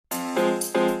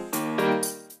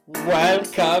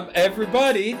Welcome,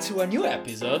 everybody, to a new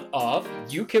episode of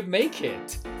You Can Make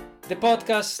It, the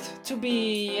podcast to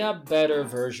be a better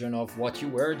version of what you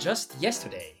were just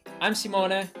yesterday. I'm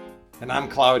Simone. And I'm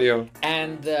Claudio.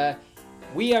 And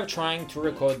we are trying to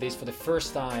record this for the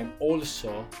first time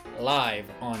also live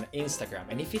on Instagram.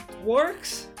 And if it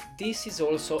works, this is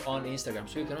also on Instagram,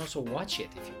 so you can also watch it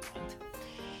if you want.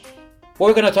 What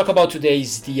we're going to talk about today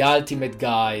is the ultimate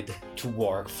guide to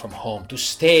work from home, to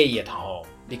stay at home.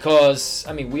 Because,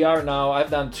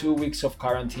 I've done 2 weeks of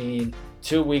quarantine,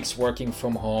 2 weeks working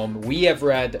from home. We have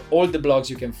read all the blogs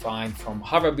you can find from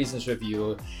Harvard Business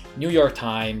Review, New York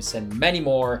Times, and many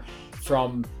more,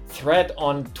 from thread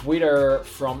on Twitter,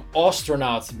 from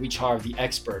astronauts, which are the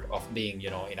expert of being,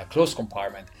 in a closed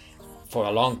compartment for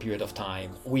a long period of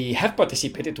time. We have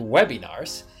participated to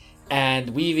webinars. And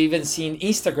we've even seen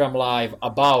Instagram Live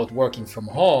about working from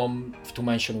home, to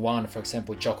mention one, for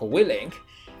example, Jocko Willink.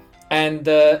 And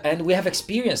we have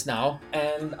experience now,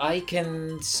 and I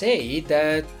can say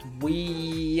that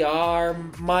we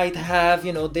might have,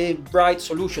 the right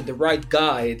solution, the right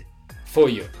guide for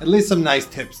you. At least some nice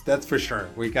tips, that's for sure.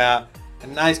 We got a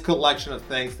nice collection of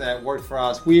things that work for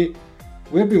us. We've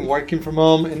been working from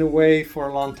home in a way for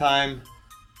a long time.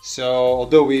 So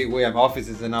although we have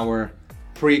offices in our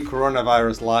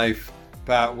pre-coronavirus life,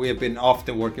 but we have been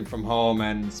often working from home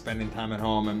and spending time at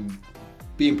home and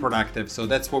being productive. So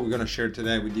that's what we're going to share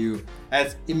today with you.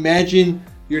 As imagine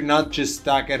you're not just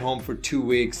stuck at home for 2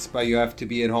 weeks, but you have to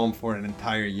be at home for an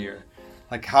entire year.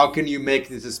 Like, how can you make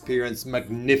this experience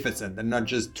magnificent and not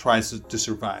just try to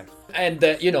survive? And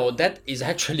that is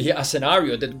actually a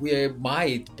scenario that we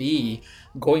might be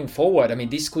going forward.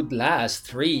 This could last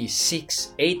 3,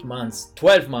 6, 8 months,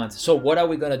 12 months. So what are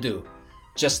we going to do?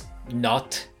 Just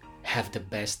not have the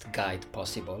best guide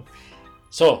possible.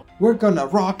 So we're gonna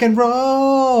rock and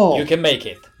roll. You can make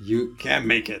it. You can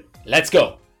make it. Let's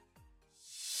go.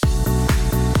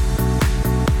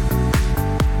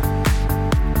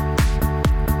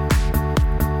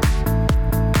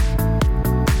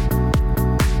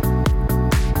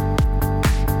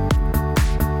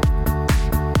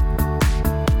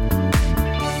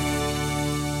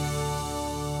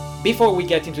 Before we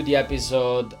get into the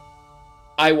episode,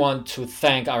 I want to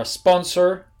thank our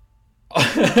sponsor,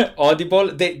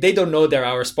 Audible. They don't know they're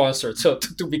our sponsor, so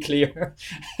to be clear,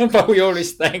 but we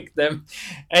always thank them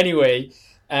anyway.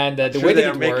 And the way that they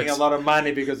are making a lot of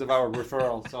money because of our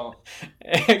referral. So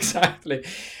exactly.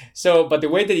 So, but the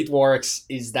way that it works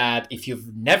is that if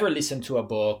you've never listened to a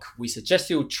book, we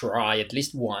suggest you try at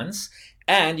least once,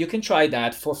 and you can try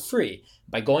that for free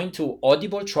by going to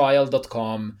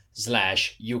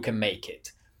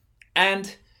audibletrial.com/youcanmakeit.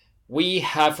 And we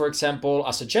have, for example,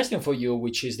 a suggestion for you,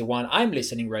 which is the one I'm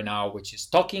listening right now, which is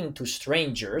Talking to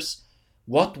Strangers,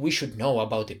 What We Should Know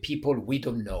About the People We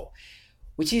Don't Know,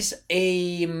 which is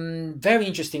a very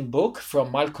interesting book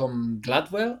from Malcolm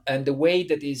Gladwell. And the way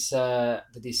that is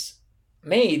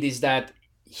made is that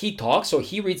he talks, so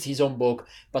he reads his own book,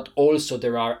 but also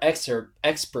there are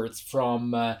experts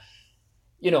from,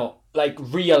 like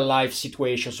real life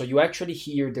situations. So you actually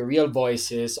hear the real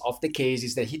voices of the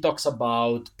cases that he talks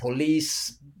about,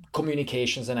 police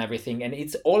communications and everything. And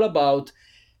it's all about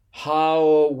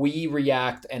how we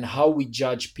react and how we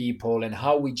judge people and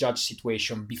how we judge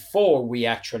situation before we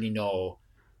actually know,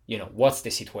 what's the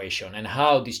situation and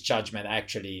how this judgment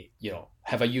actually,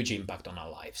 have a huge impact on our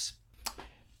lives.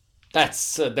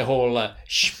 That's the whole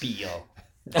spiel.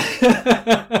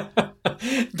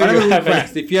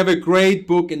 If you have a great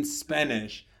book in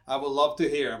Spanish, I would love to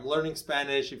hear. I'm learning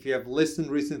Spanish. If you have listened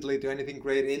recently to anything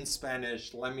great in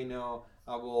Spanish, let me know.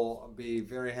 I will be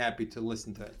very happy to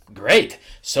listen to it. Great.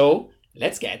 So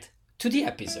let's get to the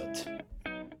episode.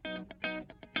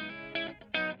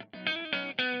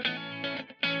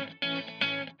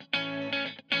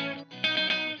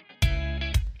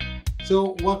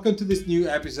 So welcome to this new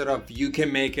episode of You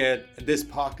Can Make It. In this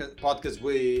podcast,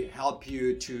 we help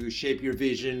you to shape your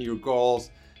vision, your goals,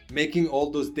 making all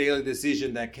those daily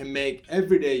decisions that can make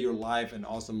every day your life an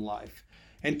awesome life.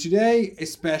 And today,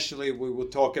 especially, we will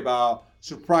talk about,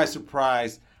 surprise,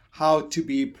 surprise, how to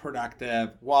be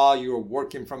productive while you're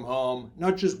working from home.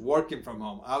 Not just working from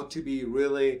home, how to be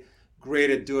really great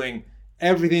at doing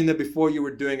everything that before you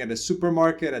were doing at the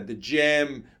supermarket, at the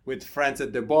gym, with friends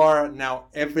at the bar. Now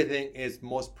everything is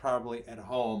most probably at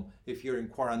home if you're in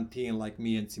quarantine like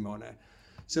me and Simone.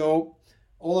 So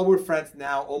all our friends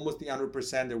now, almost the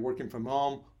 100%, they're working from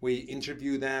home. We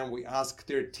interview them, we ask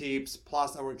their tips,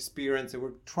 plus our experience, and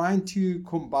we're trying to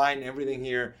combine everything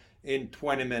here in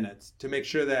 20 minutes to make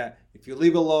sure that if you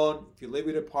live alone, if you live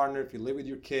with a partner, if you live with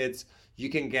your kids, you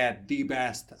can get the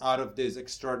best out of these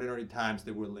extraordinary times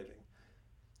that we're living.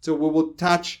 So we will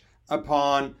touch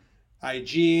upon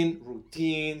hygiene,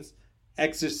 routines,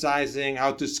 exercising,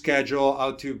 how to schedule,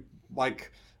 how to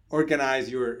like organize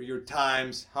your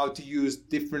times, how to use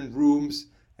different rooms,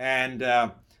 and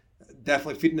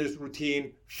definitely fitness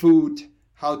routine, food,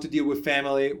 how to deal with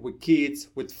family, with kids,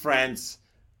 with friends.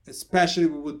 Especially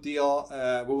we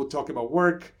will talk about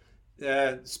work,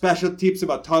 special tips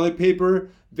about toilet paper,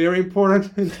 very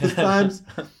important in these times.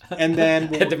 And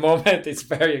then at the moment it's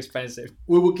very expensive.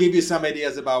 We will give you some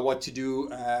ideas about what to do,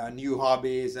 new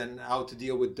hobbies, and how to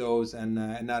deal with those,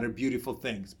 and other beautiful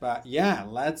things. But yeah,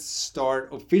 let's start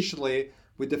officially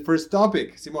with the first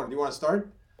topic. Simone, do you want to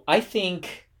start? I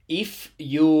think if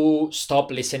you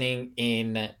stop listening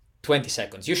in 20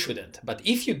 seconds, you shouldn't. But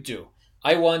if you do,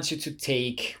 I want you to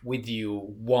take with you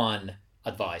one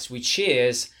advice, which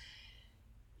is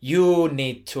you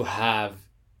need to have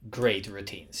great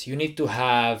routines. You need to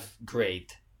have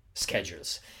great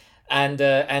schedules. And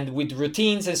with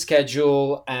routines and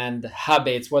schedule and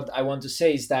habits, what I want to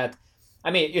say is that,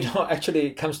 actually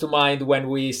it comes to mind when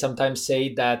we sometimes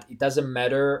say that it doesn't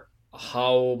matter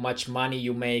how much money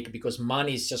you make, because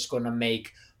money is just going to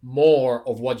make more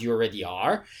of what you already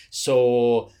are.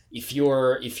 So if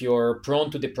you're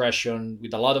prone to depression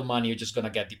with a lot of money, you're just going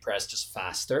to get depressed just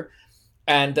faster.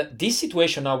 And this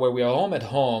situation now where we are home at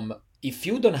home, if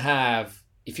you didn't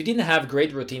have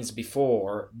great routines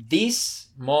before, this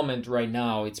moment right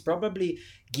now, it's probably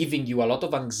giving you a lot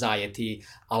of anxiety,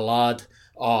 a lot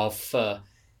of,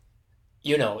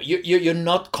 you're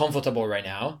not comfortable right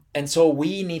now. And so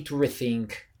we need to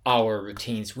rethink our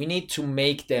routines. We need to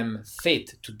make them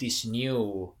fit to these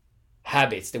new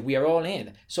habits that we are all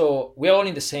in. So we're all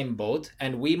in the same boat,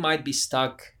 and we might be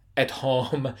stuck at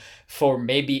home for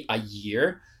maybe a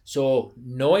year. So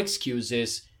no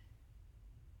excuses.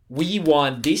 We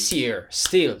want this year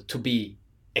still to be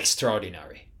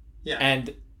extraordinary. Yeah.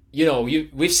 And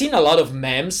we've seen a lot of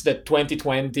memes that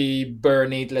 2020,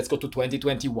 burn it, let's go to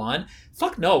 2021.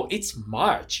 Fuck no, it's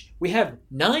March. We have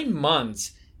 9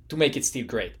 months to make it still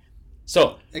great.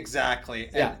 So exactly.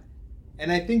 Yeah.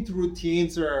 And I think the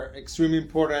routines are extremely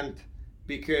important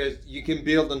because you can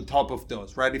build on top of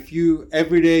those, right? If you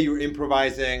every day you're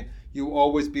improvising, you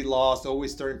always be lost,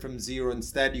 always starting from zero.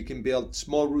 Instead, you can build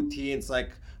small routines,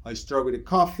 like I start with a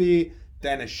coffee,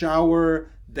 then a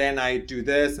shower, then I do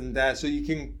this and that. So you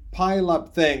can pile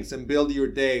up things and build your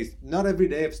days. Not every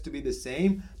day has to be the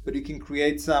same, but you can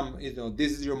create some,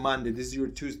 this is your Monday, this is your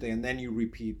Tuesday, and then you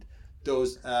repeat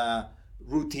those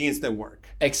routines that work.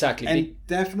 Exactly. And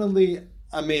definitely,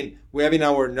 we have in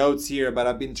our notes here, but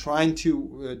I've been trying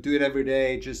to do it every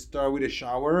day. Just start with a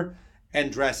shower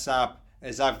and dress up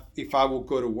as if I will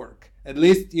go to work. At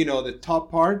least, the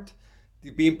top part,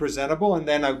 being presentable, and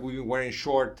then I will be wearing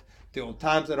short the whole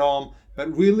times at home.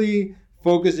 But really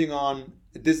focusing on,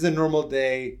 this is a normal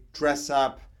day, dress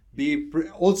up,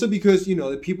 also because,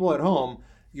 the people at home,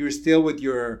 you're still with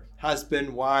your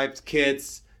husband, wives,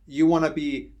 kids. You want to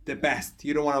be the best.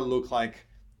 You don't want to look like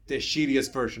the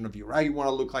shittiest version of you, right? You want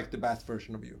to look like the best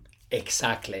version of you.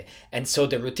 Exactly. And so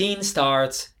the routine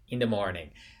starts in the morning.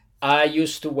 I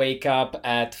used to wake up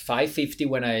at 5:50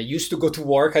 when I used to go to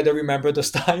work. I don't remember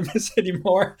those times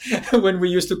anymore when we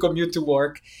used to commute to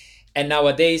work. And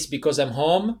nowadays, because I'm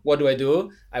home, what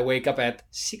do? I wake up at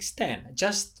 6:10,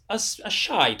 just a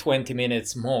shy 20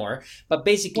 minutes more. But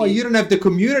basically... Well, you don't have to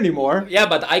commute anymore. Yeah,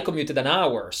 but I commuted an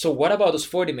hour. So what about those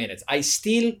 40 minutes? I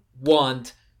still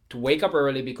want to wake up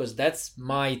early because that's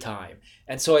my time.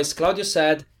 And so as Claudio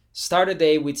said, start a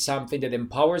day with something that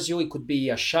empowers you. It could be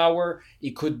a shower.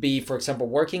 It could be, for example,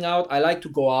 working out. I like to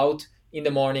go out in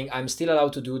the morning. I'm still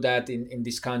allowed to do that in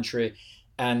this country.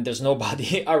 And there's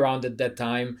nobody around at that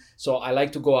time. So I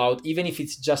like to go out, even if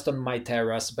it's just on my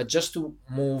terrace, but just to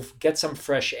move, get some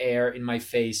fresh air in my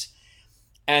face.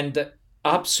 And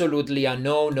absolutely a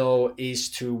no-no is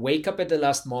to wake up at the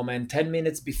last moment, 10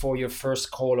 minutes before your first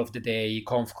call of the day,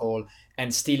 conf call,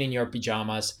 and still in your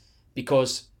pajamas,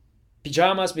 because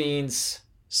pajamas means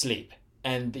sleep.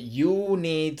 And you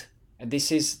need, and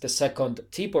this is the second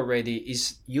tip already,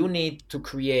 is you need to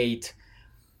create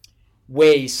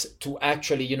ways to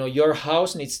actually, your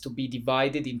house needs to be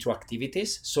divided into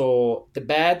activities. So the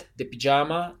bed, the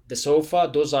pajama, the sofa,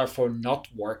 those are for not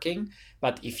working.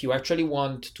 But if you actually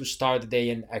want to start the day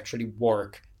and actually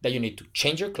work, then you need to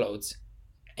change your clothes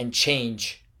and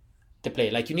change the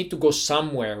place. Like you need to go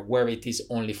somewhere where it is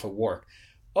only for work.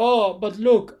 Oh, but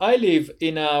look, I live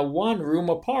in a 1-room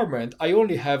apartment. I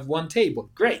only have 1 table.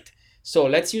 Great. So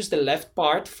let's use the left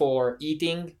part for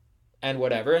eating and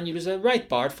whatever, and use the right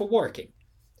part for working.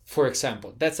 for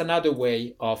example. That's another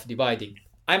way of dividing.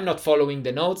 I'm not following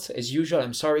the notes as usual.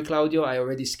 I'm sorry, Claudio. I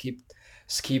already skipped.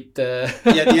 Yeah,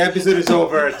 the episode is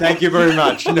over. Thank you very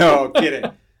much. No, kidding.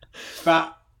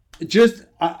 But just,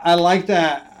 I like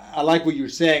that. I like what you're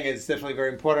saying. It's definitely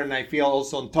very important. And I feel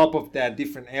also on top of that,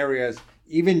 different areas,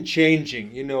 even changing,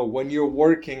 when you're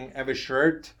working, have a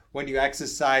shirt. When you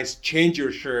exercise, change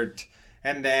your shirt.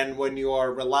 And then when you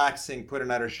are relaxing, put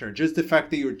another shirt. Just the fact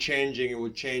that you're changing, it will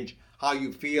change how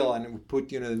you feel and it will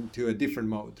put you into a different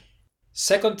mode.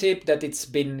 Second tip that it's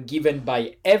been given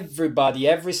by everybody,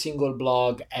 every single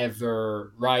blog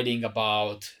ever writing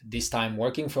about this time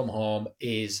working from home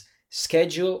is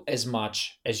schedule as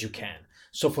much as you can.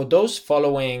 So for those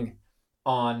following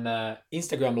on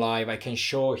Instagram Live, I can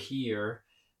show here,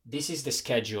 this is the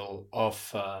schedule of,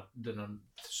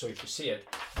 so if you see it,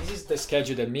 this is the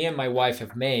schedule that me and my wife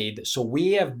have made. So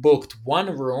we have booked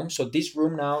one room. So this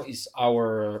room now is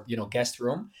our, guest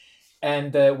room.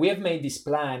 And we have made this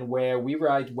plan where we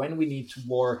write when we need to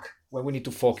work, when we need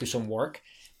to focus on work.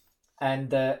 And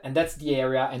that's the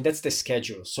area and that's the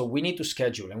schedule. So we need to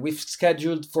schedule. And we've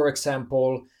scheduled, for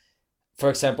example,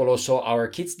 also our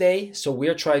kids' day. So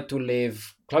we're trying to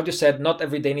live, Claudio said, not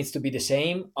every day needs to be the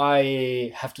same.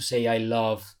 I have to say I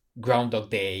love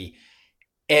Groundhog Day.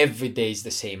 Every day is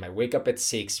the same. I wake up at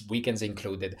 6, weekends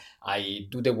included. I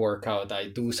do the workout. I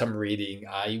do some reading.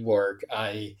 I work.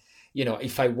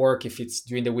 If I work, if it's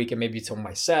during the weekend, maybe it's on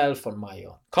myself, on my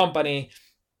own company.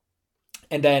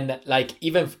 And then like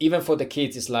even for the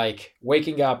kids, it's like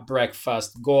waking up,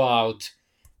 breakfast, go out,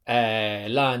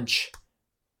 lunch,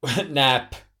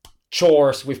 nap,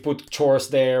 chores. We've put chores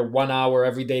there, 1 hour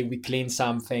every day. We clean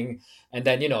something. And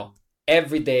then,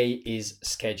 every day is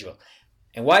scheduled.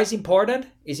 And why is important?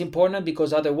 It's important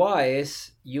because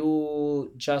otherwise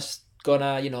you just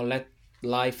gonna, let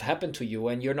life happen to you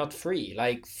and you're not free.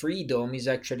 Like freedom is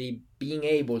actually being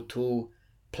able to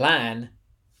plan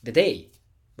the day,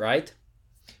 right?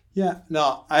 Yeah,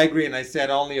 no, I agree. And I said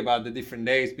only about the different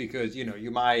days because,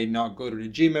 you might not go to the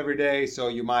gym every day. So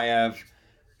you might have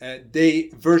day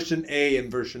version A and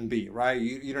version B, right?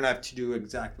 You don't have to do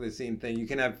exactly the same thing. You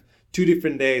can have 2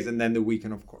 different days and then the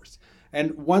weekend, of course.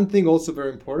 And one thing also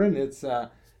very important, it's the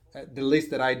list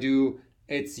that I do,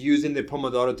 it's using the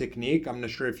Pomodoro technique. I'm not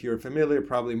sure if you're familiar,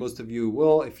 probably most of you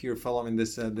will if you're following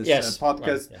this podcast.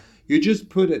 Right, yeah. You just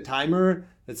put a timer,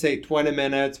 let's say 20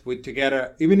 minutes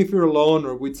together, even if you're alone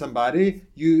or with somebody,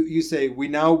 you say, we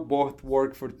now both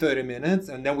work for 30 minutes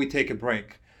and then we take a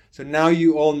break. So now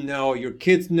you all know, your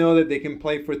kids know that they can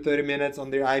play for 30 minutes on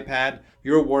their iPad,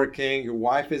 you're working, your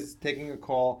wife is taking a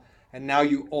call, and now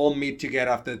you all meet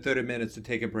together after 30 minutes to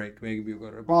take a break. Maybe you go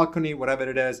to a balcony, whatever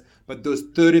it is, but those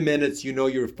 30 minutes,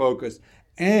 you're focused.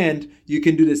 And you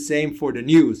can do the same for the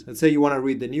news. Let's say you want to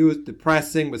read the news,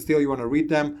 depressing, but still you want to read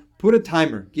them. Put a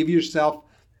timer. Give yourself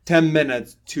 10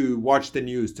 minutes to watch the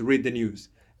news, to read the news.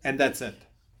 And that's it.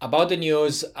 About the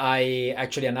news,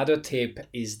 another tip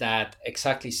is that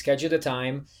exactly schedule the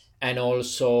time and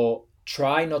also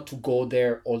try not to go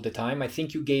there all the time. I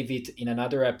think you gave it in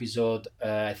another episode.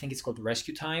 I think it's called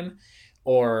Rescue Time,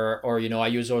 or I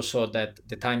use also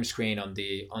the time screen on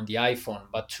the iPhone,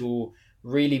 but to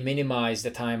really minimize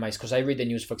the time, because I read the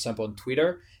news, for example, on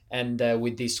Twitter, and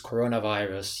with this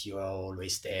coronavirus, you are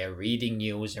always there reading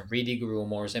news and reading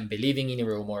rumors and believing in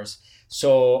rumors.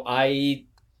 So I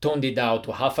toned it down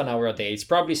to half an hour a day. It's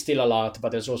probably still a lot,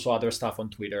 but there's also other stuff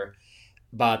on Twitter.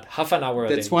 But half an hour a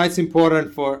day. That's why it's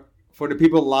important for the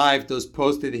people live, those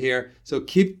posted here. So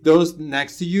keep those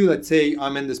next to you. Let's say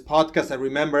I'm in this podcast. I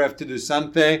remember I have to do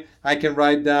something. I can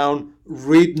write down,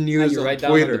 read news on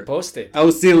Twitter. Down Post-it.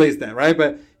 How silly is that, right?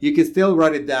 But you can still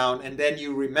write it down. And then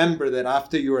you remember that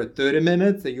after you're at 30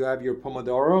 minutes, that you have your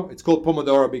Pomodoro. It's called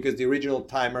Pomodoro because the original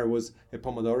timer was a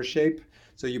Pomodoro shape.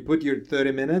 So you put your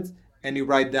 30 minutes and you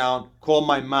write down, call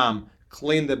my mom,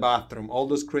 clean the bathroom, all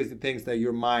those crazy things that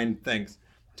your mind thinks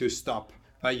to stop.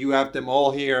 You have them all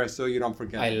here so you don't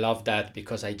forget. I love that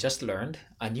because I just learned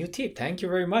a new tip. Thank you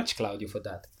very much, Claudio, for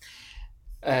that.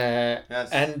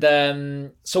 Yes.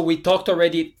 And so we talked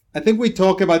already. I think we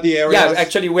talk about the areas. Yeah,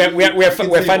 actually, we're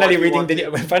finally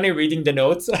reading the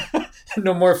notes.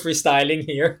 No more freestyling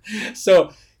here.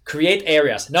 So create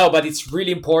areas. No, but it's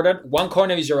really important. One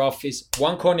corner is your office.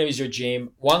 One corner is your gym.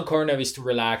 One corner is to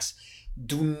relax.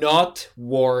 Do not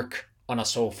work on a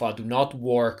sofa. Do not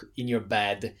work in your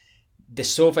bed. The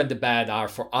sofa and the bed are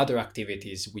for other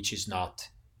activities, which is not.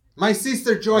 My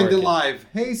sister joined the live.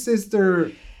 Hey,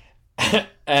 sister.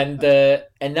 And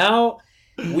now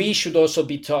we should also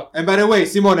be talking. And by the way,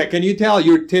 Simone, can you tell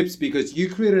your tips because you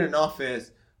created an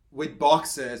office with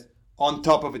boxes on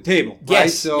top of a table,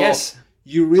 right? Yes. So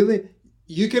you really,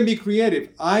 you can be creative.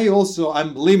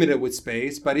 I'm limited with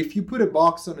space, but if you put a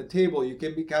box on a table, you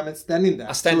can become a standing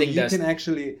desk. A standing desk. You can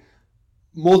actually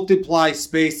multiply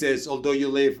spaces. Although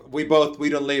we don't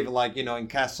live like, in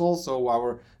castles, so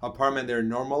our apartment, they're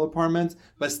normal apartments,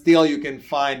 but still you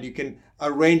can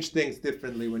arrange things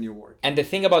differently when you work. And the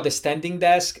thing about the standing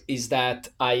desk is that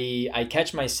I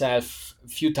catch myself a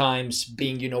few times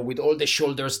being, with all the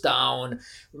shoulders down,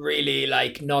 really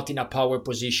like not in a power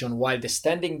position, while the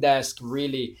standing desk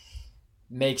really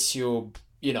makes you,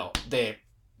 the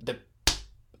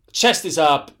chest is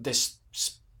up,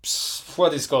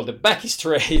 what is called, the back is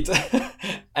straight,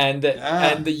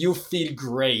 and you feel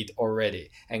great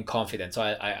already and confident. So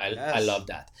I love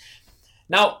that.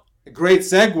 Now, a great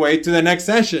segue to the next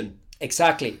session.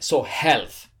 Exactly. So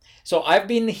health. So I've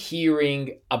been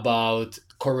hearing about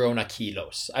Corona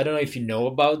kilos. I don't know if you know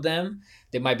about them.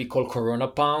 They might be called Corona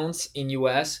pounds in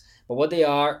US. But what they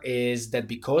are is that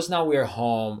because now we're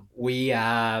home, we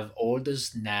have all those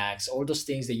snacks, all those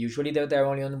things that usually they're there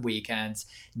only on weekends.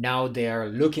 Now they're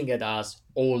looking at us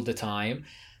all the time.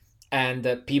 And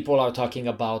people are talking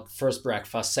about first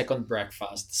breakfast, second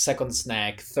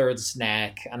snack, third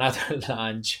snack, another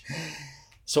lunch.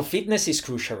 So fitness is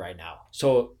crucial right now.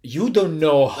 So you don't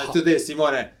know. Let's do this,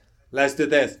 Simone. Let's do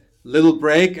this. Little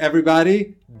break,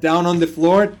 everybody. Down on the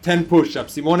floor, 10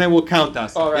 push-ups. Simone will count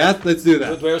us. All right. Yes, let's do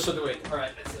that. Do I also do it? All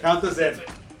right, let's do it. Count us in.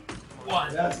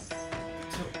 1, Yes. 2,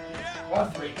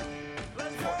 1, 3, 4,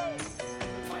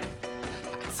 5,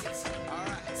 6, 7,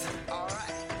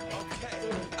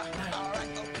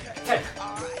 10.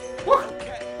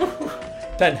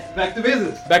 10. Back to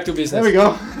business. Back to business. There we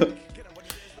go.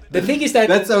 The thing is that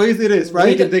That's how easy it is, right?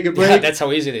 You can take a break. Yeah, that's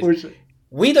how easy it is. Push it.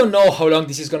 We don't know how long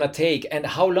this is going to take and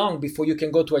how long before you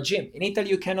can go to a gym. In Italy,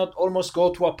 you cannot almost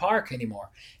go to a park anymore.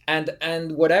 And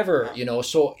whatever,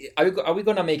 So are we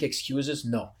going to make excuses?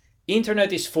 No.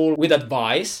 Internet is full with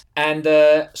advice. And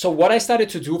so what I started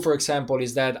to do, for example,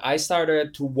 is that I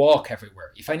started to walk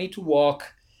everywhere. If I need to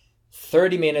walk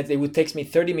 30 minutes, it would take me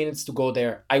 30 minutes to go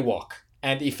there, I walk.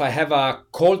 And if I have a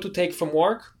call to take from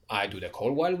work, I do the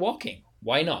call while walking.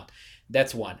 Why not?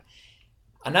 That's one.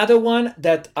 Another one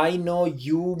that I know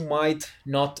you might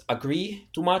not agree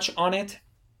too much on it,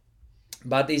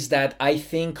 but is that I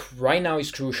think right now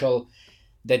is crucial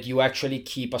that you actually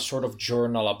keep a sort of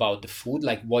journal about the food,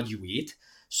 like what you eat.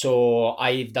 So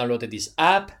I've downloaded this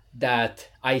app that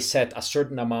I set a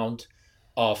certain amount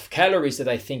of calories that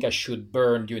I think I should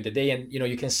burn during the day. And,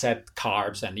 you can set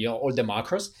carbs and, all the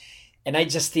macros. And I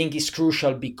just think it's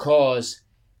crucial because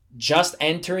just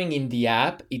entering in the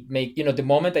app, it make the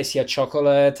moment I see a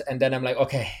chocolate and then I'm like,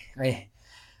 okay,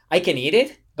 I can eat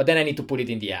it, but then I need to put it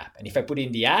in the app. And if I put it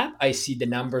in the app, I see the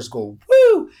numbers go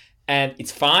woo, and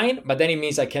it's fine, but then it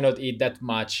means I cannot eat that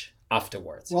much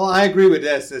afterwards. Well, I agree with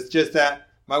this. It's just that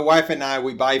my wife and I,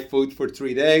 we buy food for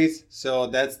 3 days. So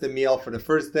that's the meal for the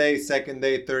first day, second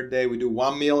day, third day. We do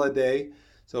 1 meal a day.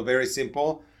 So very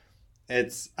simple.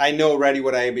 I know already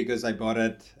what I ate because I bought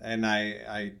it, and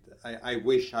I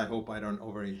hope I don't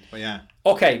overeat, but yeah.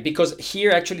 Okay, because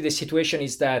here actually the situation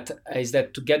is that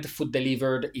to get the food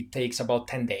delivered, it takes about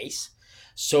 10 days.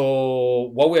 So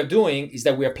what we are doing is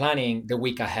that we are planning the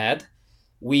week ahead.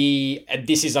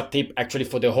 This is a tip actually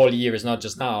for the whole year, it's not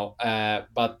just now,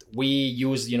 but we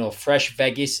use, fresh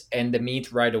veggies and the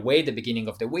meat right away, the beginning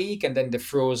of the week, and then the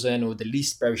frozen or the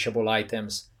least perishable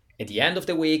items at the end of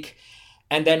the week.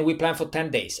 And then we plan for 10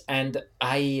 days. And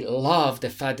I love the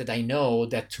fact that I know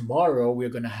that tomorrow we're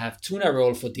going to have tuna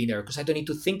roll for dinner because I don't need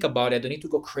to think about it. I don't need to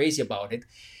go crazy about it.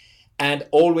 And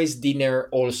always dinner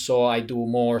also, I do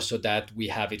more so that we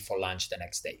have it for lunch the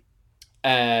next day.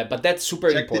 But that's super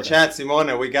important. Check the chat,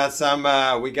 Simone. We got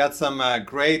some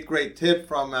great tip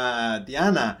from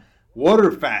Diana.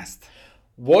 Water fast.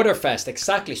 Water fast,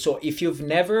 exactly. So if you've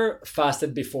never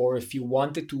fasted before, if you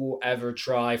wanted to ever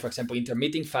try, for example,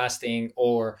 intermittent fasting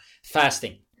or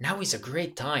fasting, now is a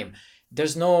great time.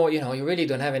 There's no, you really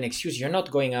don't have an excuse. You're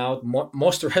not going out.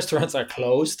 Most restaurants are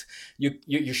closed.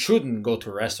 You shouldn't go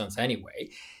to restaurants anyway,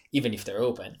 even if they're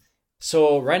open.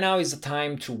 So right now is a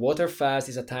time to water fast,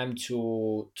 is a time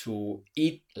to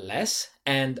eat less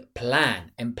and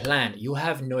plan. You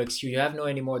have no excuse. You have no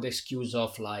anymore the excuse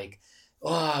of like,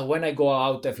 when I go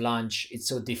out of lunch, it's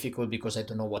so difficult because I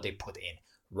don't know what they put in.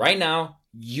 Right now,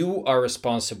 you are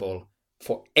responsible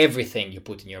for everything you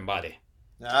put in your body.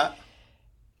 Yeah.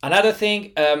 Another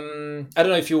thing, I don't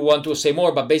know if you want to say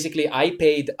more, but basically I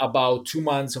paid about 2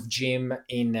 months of gym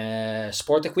in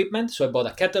sport equipment. So I bought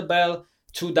a kettlebell,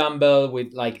 2 dumbbell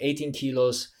with like 18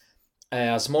 kilos,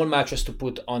 a small mattress to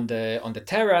put on the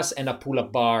terrace, and a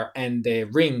pull-up bar and the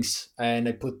rings. And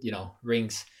I put,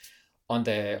 rings on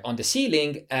the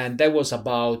ceiling, and that was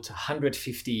about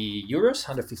 150 euros,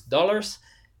 $150.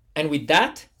 And with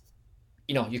that,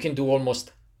 you can do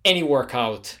almost any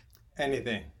workout,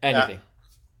 anything. anything.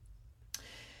 Yeah.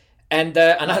 And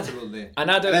Absolutely.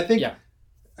 another, and I think yeah.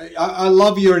 I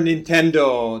love your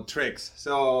Nintendo tricks,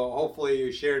 so hopefully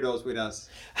you share those with us.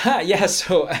 Yeah,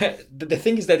 so the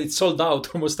thing is that it's sold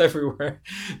out almost everywhere.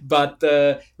 But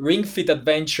Ring Fit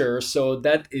Adventure, so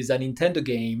that is a Nintendo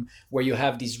game where you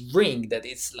have this ring that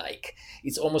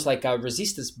it's almost like a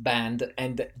resistance band,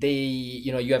 and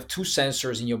you have two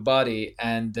sensors in your body,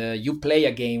 and you play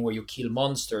a game where you kill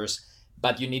monsters.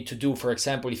 But you need to do, for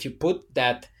example, if you put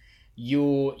that,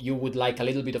 you would like a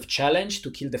little bit of challenge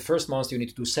to kill the first monster, you need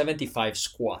to do 75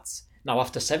 squats. Now,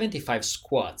 after 75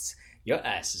 squats, your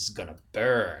ass is gonna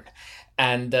burn,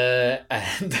 and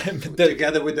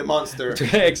together with the monster.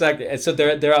 Exactly. And so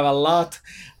there are a lot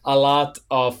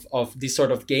of these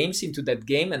sort of games into that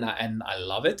game, and I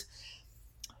love it.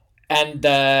 And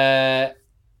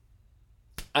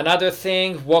another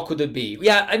thing, what could it be?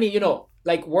 Yeah, I mean,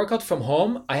 like workout from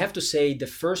home. I have to say, the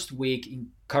first week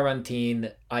in quarantine,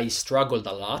 I struggled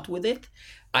a lot with it.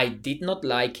 I did not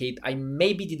like it. I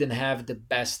maybe didn't have the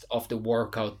best of the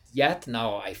workout yet.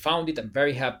 Now I found it. I'm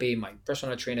very happy. My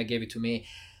personal trainer gave it to me.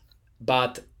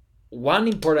 But one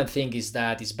important thing is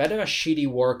that it's better a shitty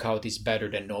workout is better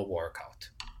than no workout.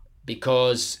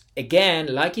 Because again,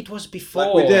 like it was before.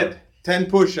 Like we did. 10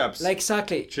 push-ups. Like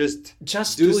exactly. Just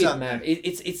do it, man.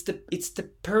 It's the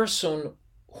person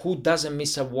who doesn't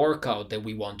miss a workout that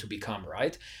we want to become,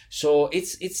 right? So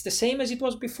it's the same as it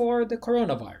was before the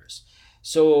coronavirus.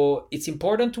 So it's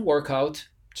important to work out.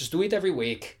 Just do it every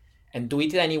week, and do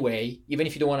it anyway. Even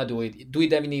if you don't want to do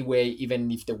it anyway. Even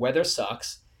if the weather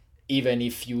sucks, even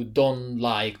if you don't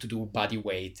like to do body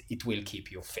weight, it will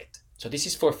keep you fit. So this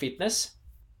is for fitness.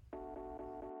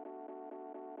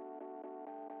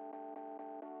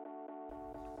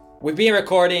 We've been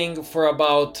recording for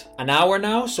about an hour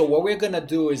now. So what we're gonna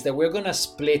do is that we're gonna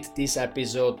split this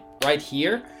episode right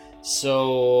here.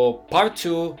 So part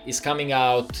 2 is coming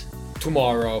out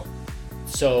tomorrow.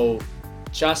 So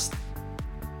just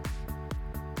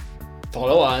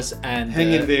follow us and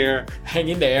hang in there. Hang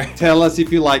in there. Tell us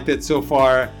if you liked it so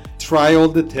far. Try all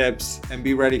the tips and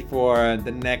be ready for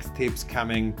the next tips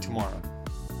coming tomorrow.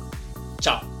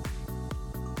 Ciao.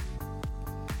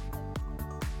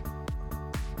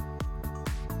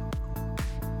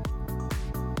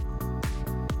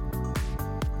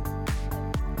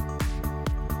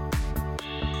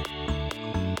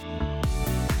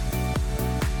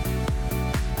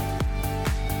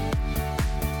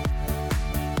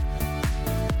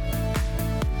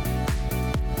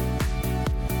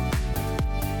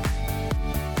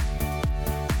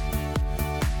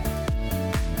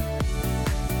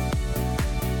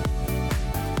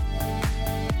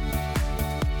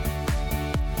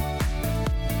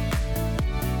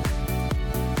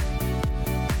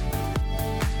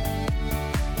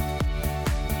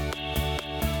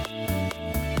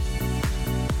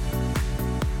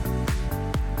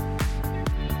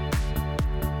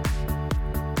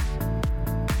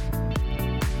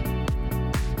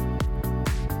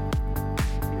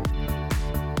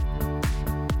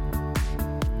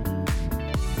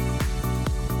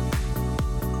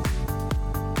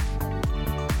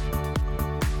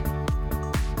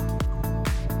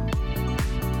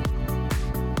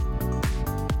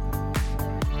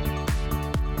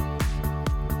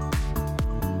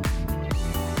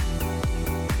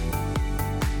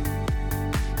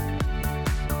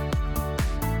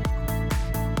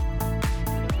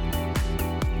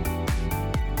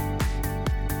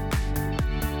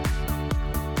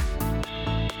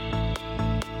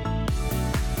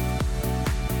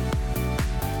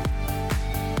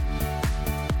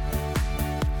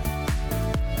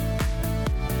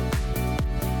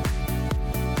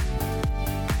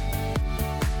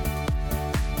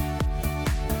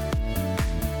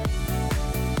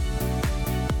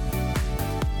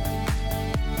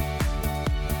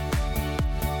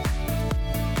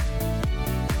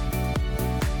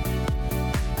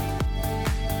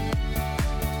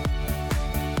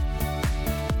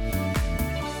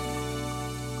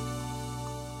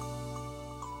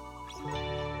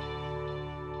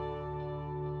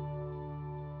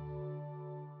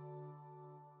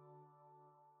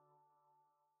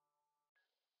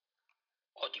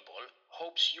 Audible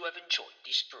hopes you have enjoyed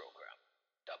this program.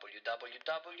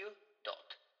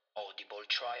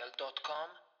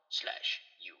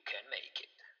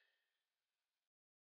 www.audibletrial.com/youcanmakeit